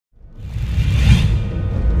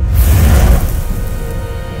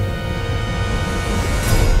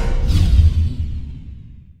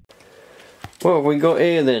What have we got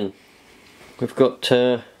here then? We've got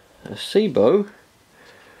a Sebo.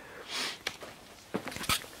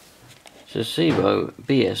 It's a Sebo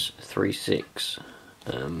BS36.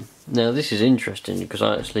 Now this is interesting because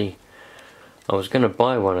I was going to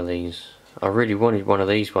buy one of these. I really wanted one of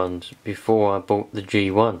these ones before I bought the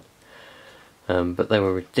G1. But they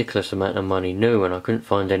were a ridiculous amount of money new and I couldn't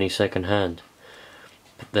find any second hand.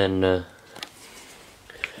 But then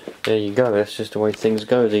there you go, that's just the way things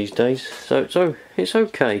go these days. So it's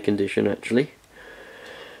okay condition actually.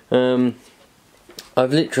 I've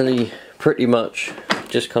literally pretty much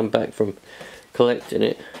just come back from collecting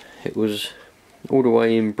it. It was all the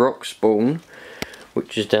way in Broxbourne,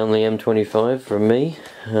 which is down the M25 from me,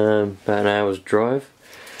 about an hour's drive.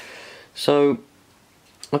 So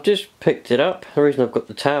I've just picked it up. The reason I've got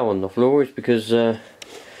the towel on the floor is because well,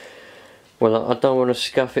 I don't want to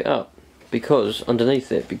scuff it up, because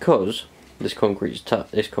underneath it, because this concrete is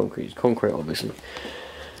tough. This concrete is concrete, obviously.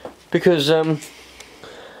 Because I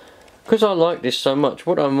like this so much,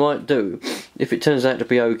 what I might do, if it turns out to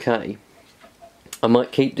be okay, I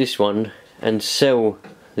might keep this one and sell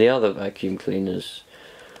the other vacuum cleaners,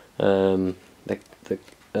 the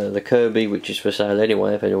Kirby, which is for sale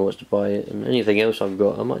anyway if anyone wants to buy it, and anything else I've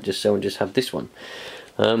got I might just sell and just have this one.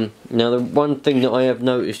 Now the one thing that I have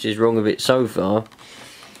noticed is wrong with it so far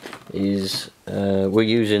is we're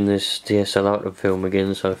using this DSLR film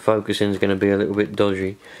again, so focusing is going to be a little bit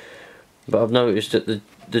dodgy, but I've noticed that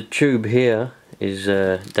the tube here is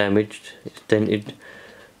damaged, it's dented,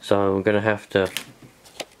 so I'm going to have to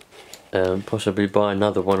possibly buy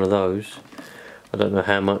another one of those. I don't know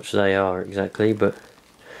how much they are exactly, but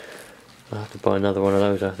I'll have to buy another one of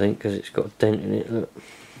those, I think, because it's got a dent in it. Look,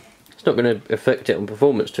 it's not going to affect it on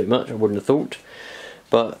performance too much, I wouldn't have thought,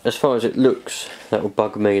 but as far as it looks, that will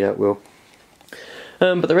bug me, that will.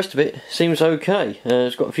 But the rest of it seems okay.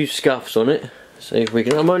 It's got a few scuffs on it. See if we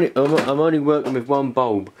can. I'm only working with one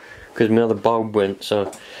bulb because my other bulb went,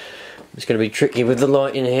 so it's going to be tricky with the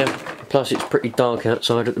light in here. Plus, it's pretty dark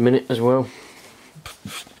outside at the minute as well.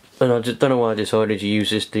 And I just don't know why I decided to use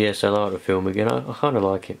this DSLR to film again. I kind of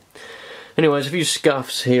like it. Anyways, a few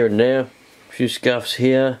scuffs here and there. A few scuffs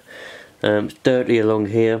here. It's dirty along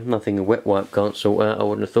here. Nothing a wet wipe can't sort out, I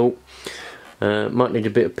wouldn't have thought. Might need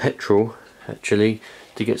a bit of petrol, actually,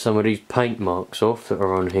 to get some of these paint marks off that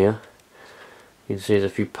are on here. You can see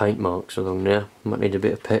there's a few paint marks along there. Might need a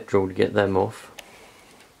bit of petrol to get them off.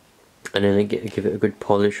 And then give it a good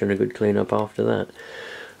polish and a good clean up after that.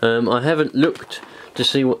 I haven't looked to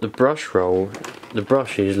see what the brush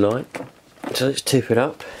is like. So let's tip it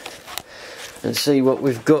up and see what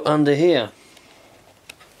we've got under here.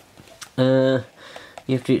 You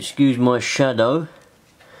have to excuse my shadow,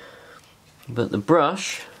 but the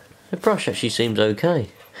brush actually seems okay.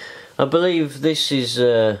 I believe this is,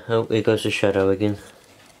 oh, here goes the shadow again.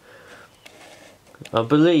 I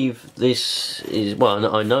believe this is,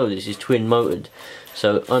 well, I know this is twin motored,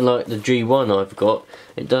 so unlike the G1 I've got,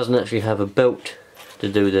 it doesn't actually have a belt to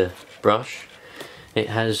do the brush. It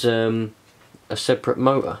has a separate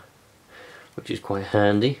motor, which is quite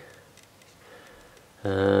handy.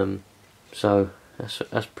 So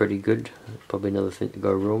that's pretty good. Probably another thing to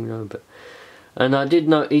go wrong though, but. And I did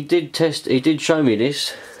know he did show me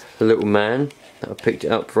this, the little man that I picked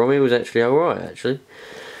it up from. He was actually alright actually.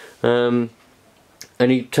 And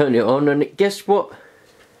he turned it on, and guess what?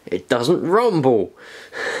 It doesn't rumble.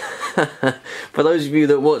 For those of you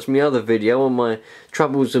that watched my other video on my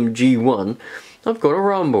troublesome G1, I've got a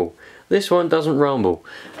rumble. This one doesn't rumble.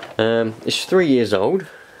 It's 3 years old,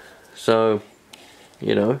 so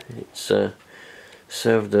you know it's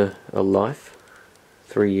served a life.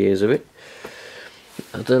 3 years of it.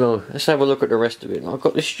 I don't know. Let's have a look at the rest of it. I've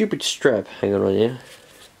got this stupid strap hanging on here.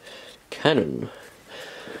 Canon.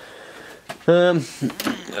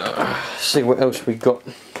 See what else we got.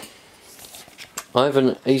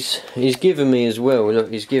 He's given me as well. Look,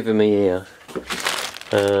 he's given me here.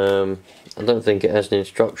 I don't think it has an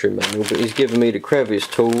instruction manual, but he's given me the crevice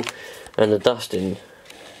tool and the dusting.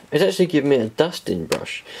 It's actually given me a dusting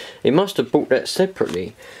brush. He must have bought that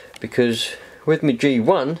separately, because with my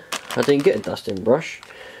G1 I didn't get a dusting brush.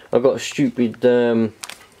 I got a stupid thingy,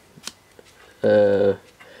 I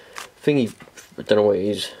don't know what it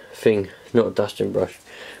is, thing, not a dusting brush.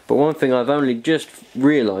 But one thing I've only just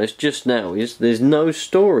realised just now is there's no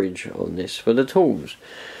storage on this for the tools.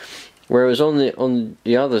 Whereas on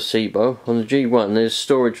the other Sebo, on the G1, there's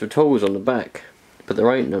storage for tools on the back, but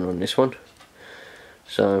there ain't none on this one.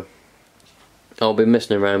 So I'll be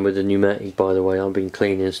messing around with the pneumatic, by the way. I've been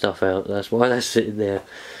cleaning stuff out, that's why that's sitting there.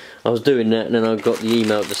 I was doing that and then I got the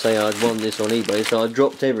email to say I'd won this on eBay, so I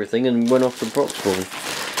dropped everything and went off to Broxbourne.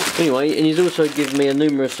 Anyway, and he's also given me a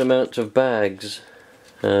numerous amount of bags,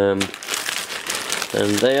 and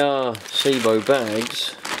they are Sebo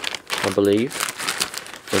bags, I believe.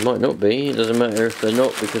 They might not be, it doesn't matter if they're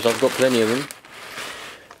not, because I've got plenty of them.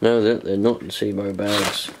 No, they're not Sebo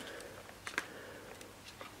bags.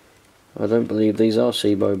 I don't believe these are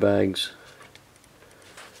Sebo bags.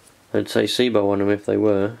 I'd say Sebo on them if they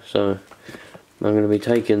were, so I'm going to be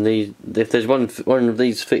taking these. If there's one of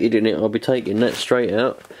these fitted in it, I'll be taking that straight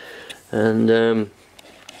out and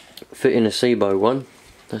fitting a Sebo one,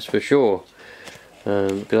 that's for sure.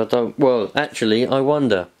 Because I don't, well, actually I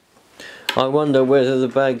wonder whether the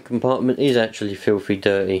bag compartment is actually filthy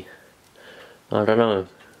dirty. I don't know,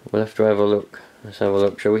 we'll have to have a look. Let's have a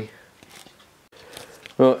look, shall we?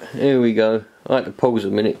 Right, here we go. I had to pause a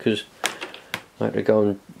minute because I had to go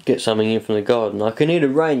and get something in from the garden. I can hear the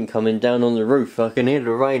rain coming down on the roof. I can hear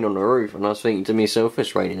the rain on the roof, and I was thinking to myself,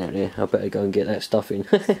 it's raining out there, I better go and get that stuff in.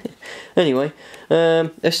 Anyway,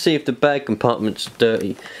 let's see if the bag compartment's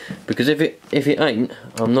dirty, because if it ain't,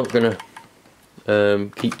 I'm not gonna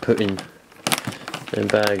keep putting them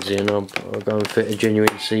bags in. I'll go and fit a genuine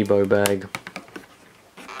Sebo bag.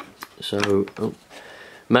 So, oh,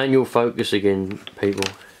 manual focus again,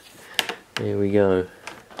 people. Here we go.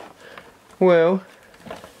 Well,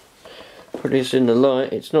 put this in the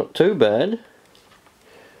light, it's not too bad,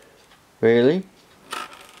 really.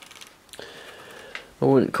 I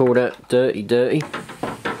wouldn't call that dirty. Don't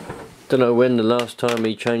know when the last time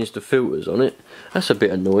he changed the filters on it. That's a bit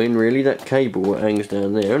annoying, really, that cable that hangs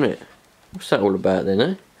down there, isn't it? What's that all about then,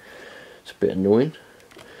 eh? It's a bit annoying.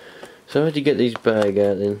 So how do you get these bag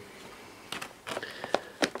out then?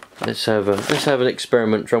 Let's have an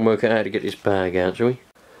experiment, try and work out how to get this bag out, shall we?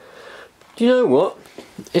 Do you know what?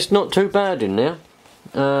 It's not too bad in there.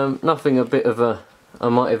 Nothing a bit of a. I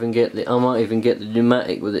might even get the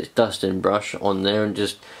pneumatic with its dusting brush on there and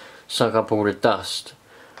just suck up all the dust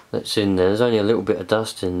that's in there. There's only a little bit of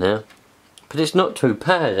dust in there, but it's not too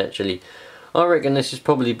bad actually. I reckon this has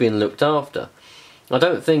probably been looked after. I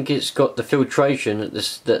don't think it's got the filtration that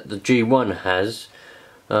the G1 has.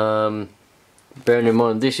 Bearing in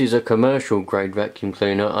mind this is a commercial grade vacuum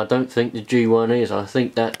cleaner, I don't think the G1 is. I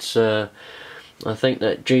think that's I think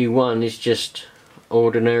that G1 is just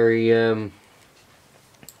ordinary.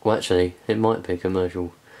 Well, actually, it might be a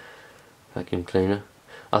commercial vacuum cleaner.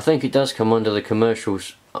 I think it does come under the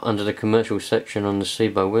commercials, under the commercial section on the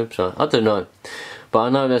Sebo website. I don't know, but I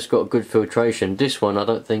know that's got good filtration. This one, I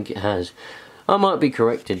don't think it has. I might be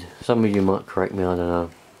corrected. Some of you might correct me. I don't know,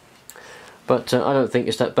 but I don't think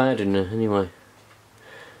it's that bad in there anyway.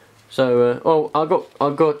 So, oh, I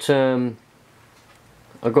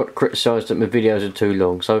got criticised that my videos are too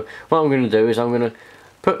long. So what I'm going to do is I'm going to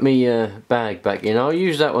put my bag back in. I'll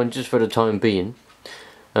use that one just for the time being,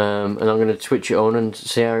 and I'm going to switch it on and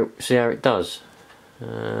see how it does.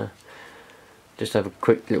 Just have a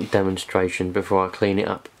quick little demonstration before I clean it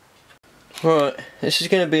up. Right, this is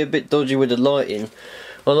going to be a bit dodgy with the lighting,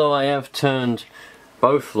 although I have turned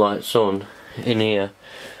both lights on in here.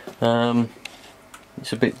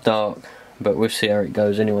 It's a bit dark, but we'll see how it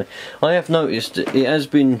goes anyway. I have noticed that it has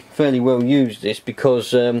been fairly well used, this,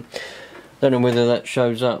 because don't know whether that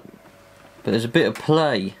shows up, but there's a bit of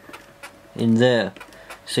play in there.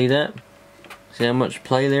 See that? See how much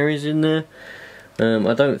play there is in there?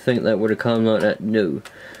 I don't think that would have come like that new.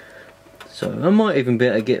 So I might even be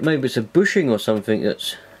able to get, maybe it's a bushing or something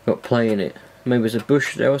that's got play in it. Maybe it's a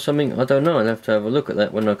bush there or something, I don't know. I'll have to have a look at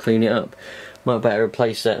that when I clean it up. Might better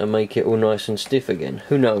replace that and make it all nice and stiff again,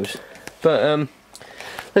 who knows. But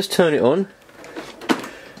let's turn it on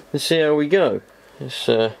and see how we go. Let's,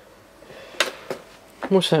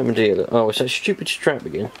 what's happened here? Oh, it's that stupid strap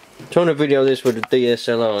again. Trying to video this with a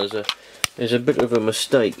DSLR is a bit of a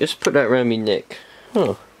mistake. Let's put that around my neck.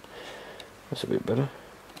 Oh, that's a bit better.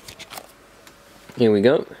 Here we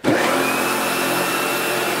go.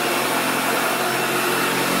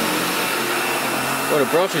 Well, the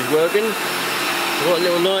brush is working. I've got a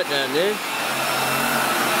little light down there.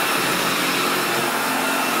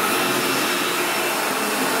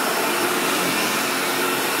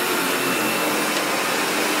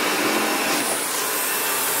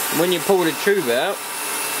 When you pull the tube out,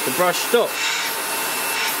 the brush stops.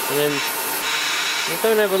 And then you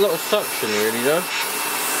don't have a lot of suction really though.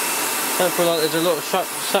 Don't feel like there's a lot of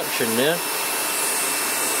suction there.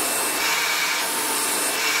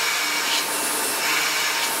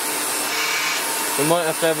 We might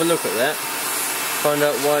have to have a look at that, find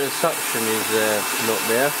out why the suction is not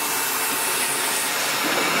there.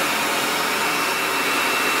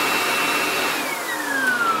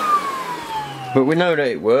 But we know that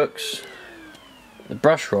it works. the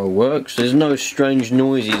brush roll works. There's no strange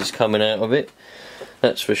noises coming out of it,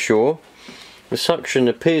 that's for sure. The suction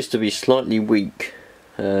appears to be slightly weak,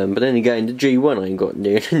 but then again the G1 ain't got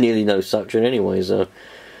nearly no suction anyway, so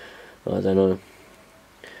I don't know.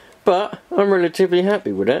 But I'm relatively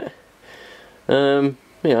happy with that. You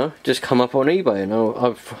know, just come up on eBay and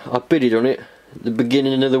I bidded on it at the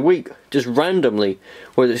beginning of the week, just randomly,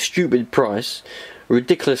 with a stupid price,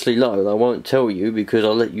 ridiculously low. I won't tell you because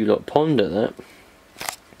I'll let you lot ponder that.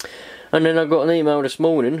 And then I got an email this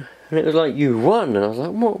morning and it was like, you won, and I was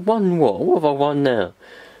like, what, won what? What have I won now?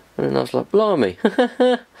 And then I was like, blimey.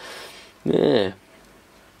 Yeah,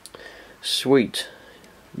 sweet.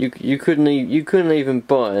 You couldn't even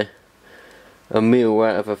buy a meal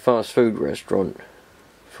out of a fast food restaurant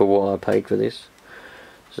for what I paid for this.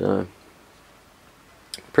 So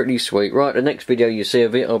pretty sweet. Right, the next video you see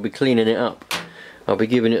of it, I'll be cleaning it up. I'll be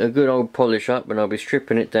giving it a good old polish up, and I'll be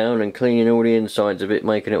stripping it down and cleaning all the insides of it,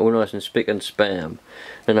 making it all nice and spick and spam.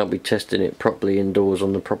 Then I'll be testing it properly indoors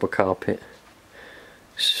on the proper carpet.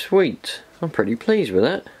 Sweet. I'm pretty pleased with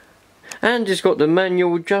that. And it's got the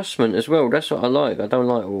manual adjustment as well. That's what I like. I don't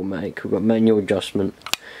like automatic. We've got manual adjustment.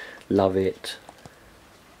 Love it.